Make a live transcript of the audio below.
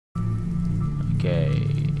Okay.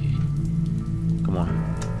 Come on.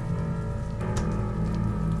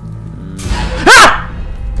 Ah!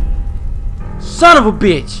 Son of a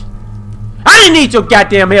bitch! I didn't need your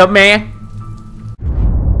goddamn help, man!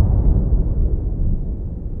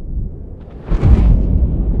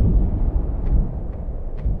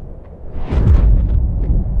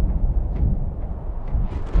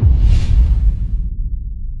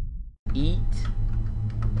 Eat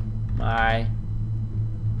my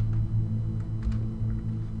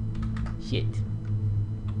shit.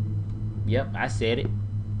 Yep, I said it.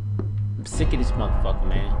 I'm sick of this motherfucker,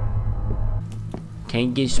 man.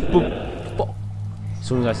 Can't get spooked. Fuck. As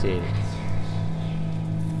soon as I said it.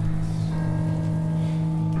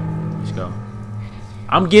 Let's go.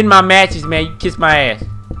 I'm getting my matches, man. You kiss my ass.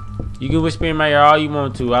 You can whisper in my ear all you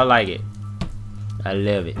want to. I like it. I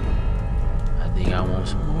love it. I think I want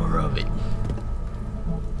some more of it.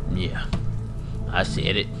 Yeah. I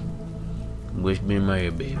said it. Whisper in my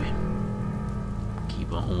ear, baby.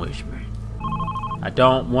 Keep on whispering. I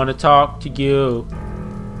don't want to talk to you.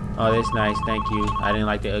 Oh, that's nice. Thank you. I didn't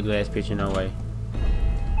like the ugly ass picture. No way.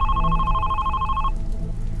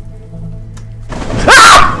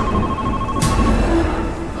 Ah!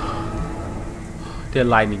 That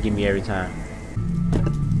lightning get me every time.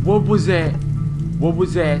 What was that? What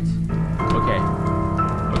was that? Okay.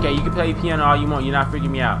 Okay, you can play piano all you want. You're not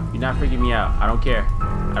freaking me out. You're not freaking me out. I don't care.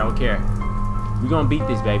 I don't care. We're gonna beat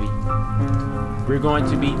this, baby. We're going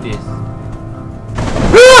to beat this.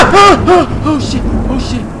 Oh shit! Oh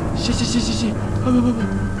shit! Shit! Shit! Shit! Shit! Shit!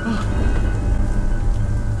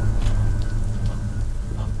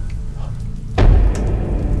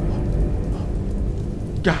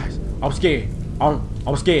 Guys, I'm scared. I'm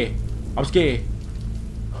scared. I'm scared.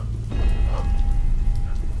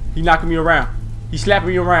 He knocking me around. He slapping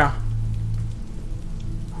me around.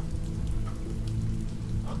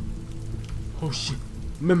 Oh shit!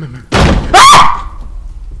 Ah!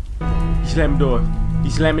 He slamming doors.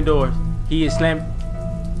 He's slamming doors. He is slamming.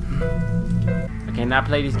 I cannot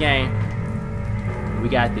play this game. We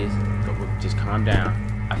got this. Just calm down.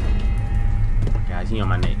 Guys, he on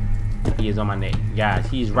my neck. He is on my neck. Guys,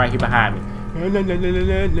 he is right here behind me.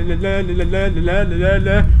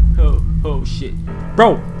 Oh shit.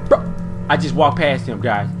 Bro. I just walked past him,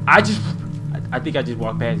 guys. I think I just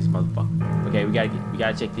walked past this motherfucker. Okay, we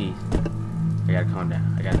gotta check these. I gotta calm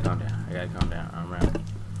down. I gotta calm down. I'm around.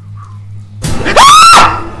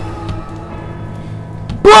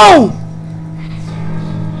 Bro!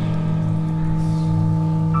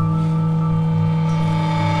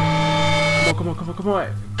 Come on.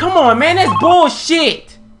 Come on, man, that's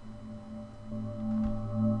bullshit!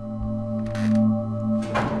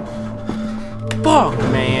 Fuck,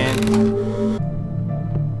 man.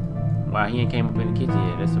 Wow, he ain't came up in the kitchen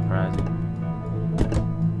yet. That's surprising.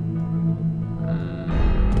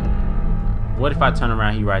 What if I turn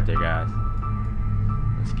around? He right there, guys.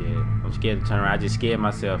 I'm scared. I'm scared to turn around. I just scared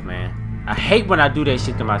myself, man. I hate when I do that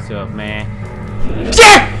shit to myself, man.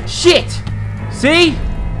 Shit! See?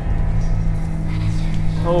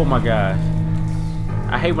 Oh my gosh.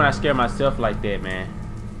 I hate when I scare myself like that, man.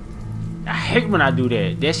 I hate when I do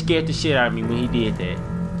that. That scared the shit out of me when he did that.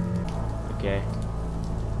 Okay.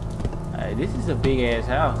 Alright, this is a big ass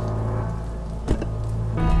house.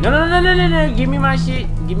 No. Give me my shit.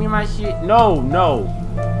 Give me my shit. No.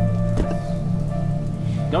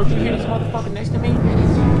 Don't you hear this motherfucker next to me?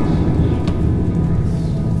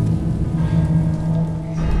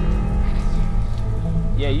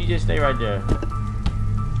 Yeah, you just stay right there.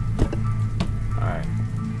 Alright.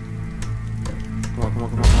 Come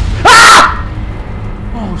on. Ah!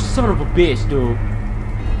 Oh, son of a bitch, dude.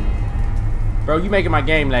 Bro, you making my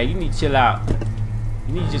game lag. You need to chill out.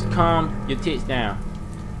 You need to just calm your tits down.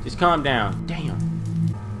 Just calm down. Damn.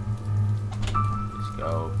 Let's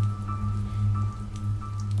go.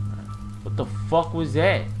 What the fuck was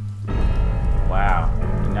that? Wow.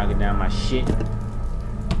 You're knocking down my shit.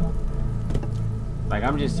 Like,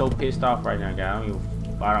 I'm just so pissed off right now, guys.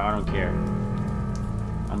 I don't care.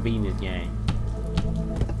 I'm beating this game.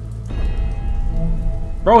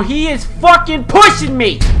 Bro, he is fucking pushing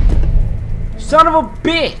me! Son of a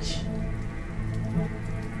bitch!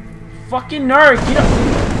 Fucking nerd, get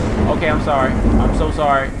up! Okay, I'm sorry. I'm so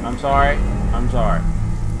sorry. I'm sorry.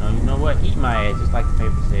 No, you know what? Eat my ass, just like the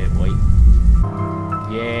paper said, boy.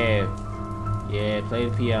 Yeah, play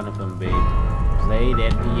the piano for me, baby. Play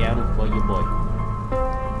that piano for your boy.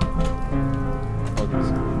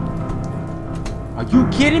 Are you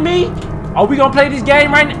kidding me? Are we gonna play this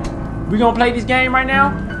game right now? We gonna play this game right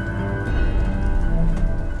now?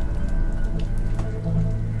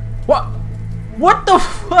 What? What the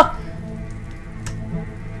fuck?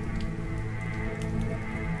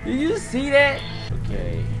 Did you see that?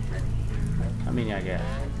 Okay. How many I got?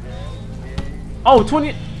 Oh,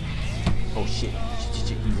 20. Oh shit.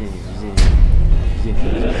 He's in here. He's in here. He's in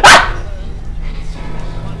here. Ah!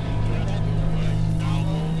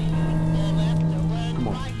 Come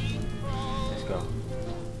on. Let's go.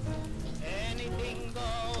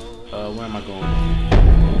 Where am I going?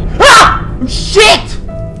 Ah! Shit!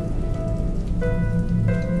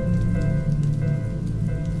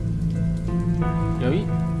 Yo,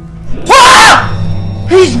 ah!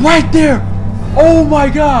 He's right there! Oh my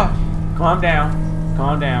god! Calm down.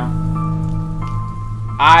 Calm down.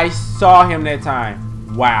 I saw him that time.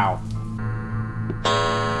 Wow.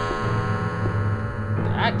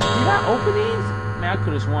 Did I open these? Man, I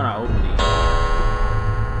could have sworn I opened these.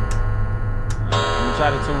 I'm gonna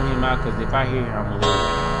try to tune him out, because if I hear him, I'm gonna lose.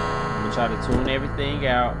 I'm gonna try to tune everything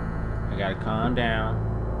out. I gotta calm down.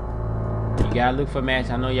 You gotta look for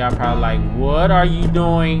matches. I know y'all probably like, what are you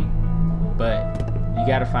doing? But you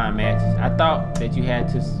gotta find matches. I thought that you had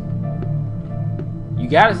to. You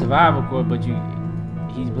got a survival core, but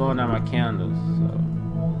he's blowing out my candles. So,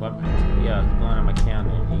 but, yeah, he's blowing out my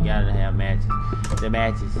candles. You gotta have matches. The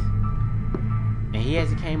matches. And he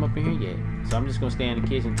hasn't came up in here yet. So I'm just gonna stay in the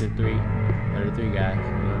kitchen to the three guys. You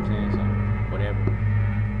know what I'm saying? So, whatever.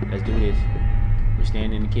 Let's do this. We're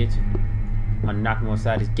standing in the kitchen. I'm gonna knock him on the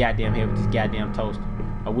side of his goddamn head with this goddamn toaster.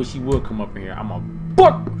 I wish he would come up in here. I'm gonna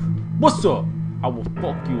fuck. What's up? I will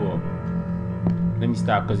fuck you up. Let me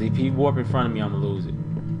stop, because if he warp in front of me, I'm gonna lose it.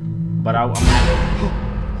 But I'm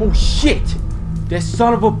oh shit! That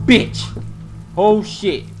son of a bitch! Oh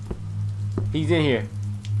shit! He's in here.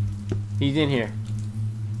 He's in here.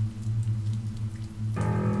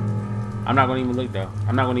 I'm not gonna even look though.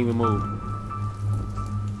 I'm not gonna even move.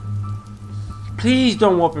 Please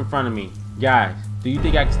don't warp in front of me. Guys, do you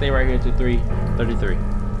think I can stay right here to 3:33?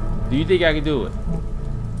 Do you think I can do it?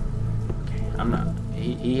 Okay, I'm not.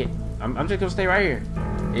 I'm just gonna stay right here.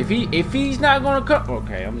 If he's not gonna come,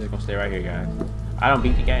 okay, I'm just gonna stay right here, guys. I don't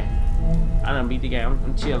beat the game. I don't beat the game.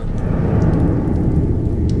 I'm chilling.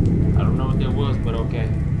 I don't know what that was, but okay.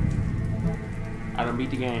 I don't beat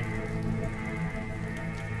the game.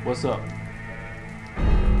 What's up?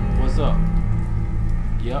 What's up?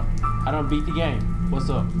 Yep. I don't beat the game. What's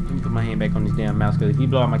up? Let me put my hand back on this damn mouse, because if he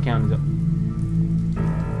blow out my counters up,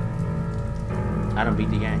 I don't beat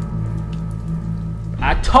the game.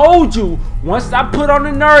 I told you, once I put on the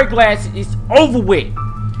nerd glasses, it's over with.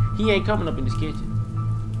 He ain't coming up in this kitchen.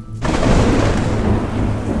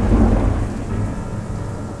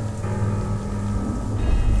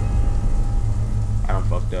 I done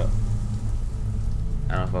fucked up.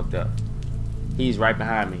 I done fucked up. He's right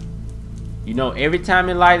behind me. You know, every time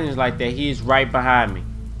in lighting is like that, he is right behind me.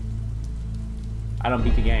 I don't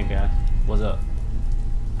beat the game, guys. What's up?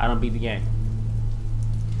 I don't beat the game.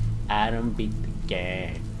 I don't beat the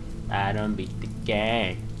game. I don't beat the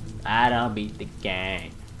game. I don't beat the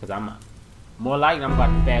game. Cause I'm more likely I'm about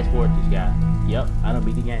to fast forward this guy. Yep, I don't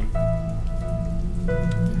beat the game.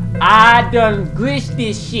 I done glitched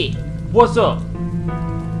this shit. What's up?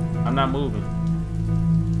 I'm not moving.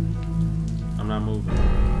 I'm not moving.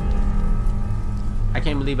 I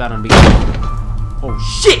can't believe I done beat him. Oh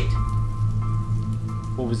shit!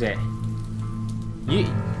 What was that?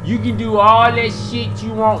 You can do all that shit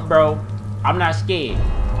you want, bro. I'm not scared.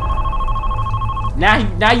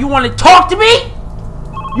 Now you want to talk to me?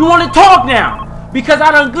 You want to talk now? Because I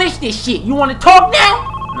done glitched this shit. You want to talk now?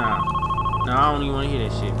 Nah, I don't even want to hear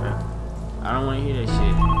that shit, bro. I don't want to hear that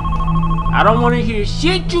shit. I don't want to hear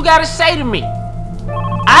shit you gotta say to me.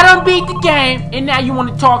 I done beat the game, and now you want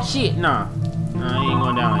to talk shit? Nah, it ain't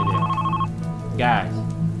going down like that. Guys,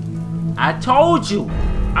 I told you.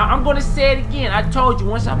 I'm gonna say it again. I told you,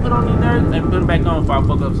 once I put on the nerves, let me put it back on before I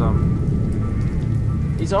fuck up something.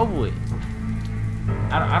 It's over with.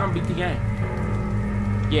 I don't beat the game.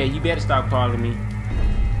 Yeah, you better stop calling me.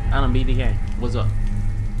 I don't beat the game. What's up?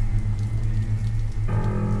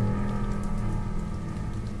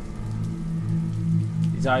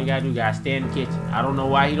 That's all you gotta do, guys. Stay in the kitchen. I don't know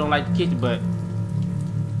why he don't like the kitchen, but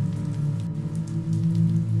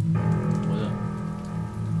what's up?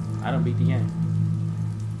 I don't beat the game.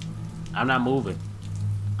 I'm not moving.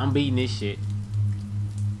 I'm beating this shit.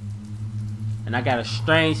 And I got a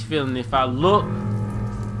strange feeling if I look,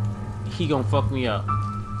 he gonna fuck me up.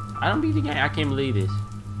 I don't beat the game. I can't believe this.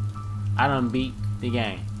 I done beat the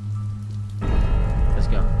game. Let's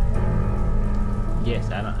go.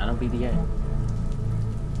 Yes, I don't beat the game.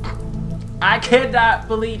 I cannot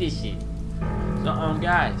believe this shit. So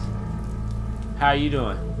guys, how are you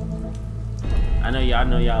doing? I know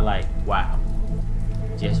y'all like, wow.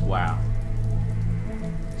 Just wow.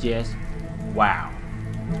 Just wow.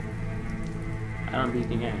 I don't beat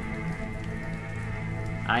the game.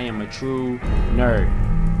 I am a true nerd.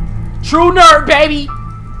 True nerd, baby!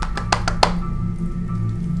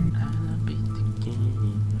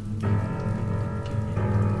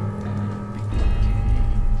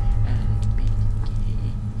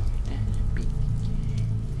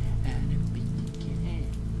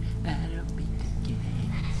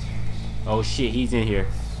 Oh shit, he's in here.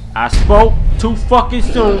 I spoke too fucking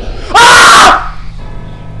soon. Ah!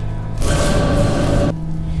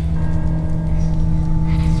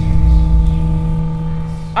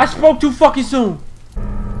 I spoke too fucking soon.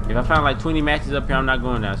 If I find like 20 matches up here, I'm not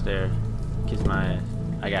going downstairs. Kiss my ass.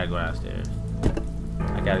 I gotta go downstairs.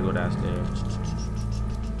 I gotta go downstairs.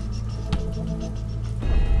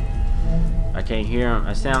 I can't hear him.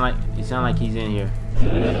 It sound like he's in here.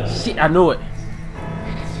 Shit, I knew it.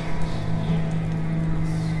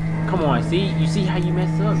 Come on, see? You see how you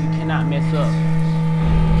mess up? You cannot mess up.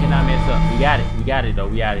 You cannot mess up. We got it. We got it though.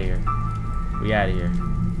 We out of here. We out of here.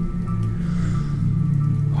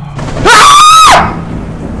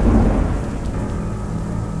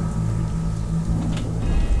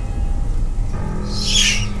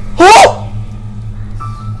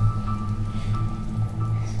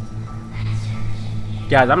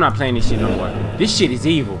 Guys, I'm not playing this shit no more. This shit is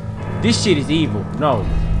evil. This shit is evil. No.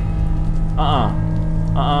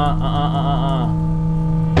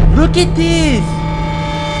 Look at this.